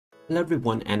Hello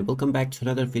everyone and welcome back to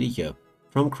another video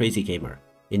from Crazy Gamer.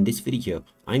 In this video,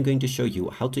 I'm going to show you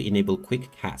how to enable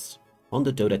quick cast on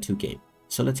the Dota 2 game.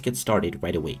 So let's get started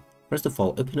right away. First of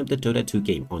all, open up the Dota 2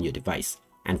 game on your device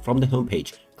and from the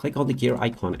homepage, click on the gear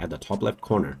icon at the top left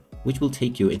corner, which will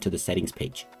take you into the settings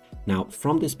page. Now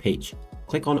from this page,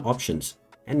 click on options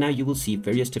and now you will see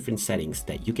various different settings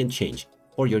that you can change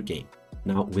for your game.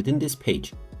 Now within this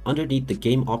page, underneath the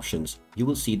game options, you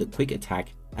will see the quick attack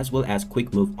as well as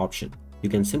quick move option. You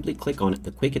can simply click on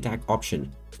the quick attack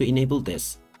option to enable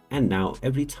this, and now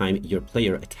every time your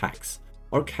player attacks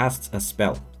or casts a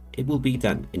spell, it will be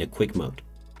done in a quick mode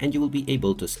and you will be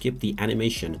able to skip the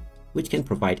animation, which can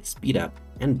provide speed up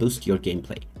and boost your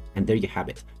gameplay. And there you have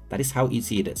it. That is how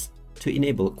easy it is to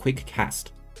enable quick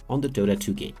cast on the Dota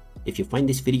 2 game. If you find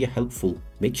this video helpful,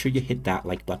 make sure you hit that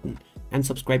like button and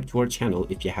subscribe to our channel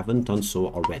if you haven't done so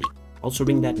already. Also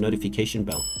ring that notification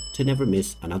bell to never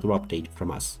miss another update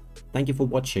from us. Thank you for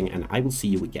watching and I will see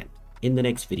you again in the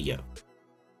next video.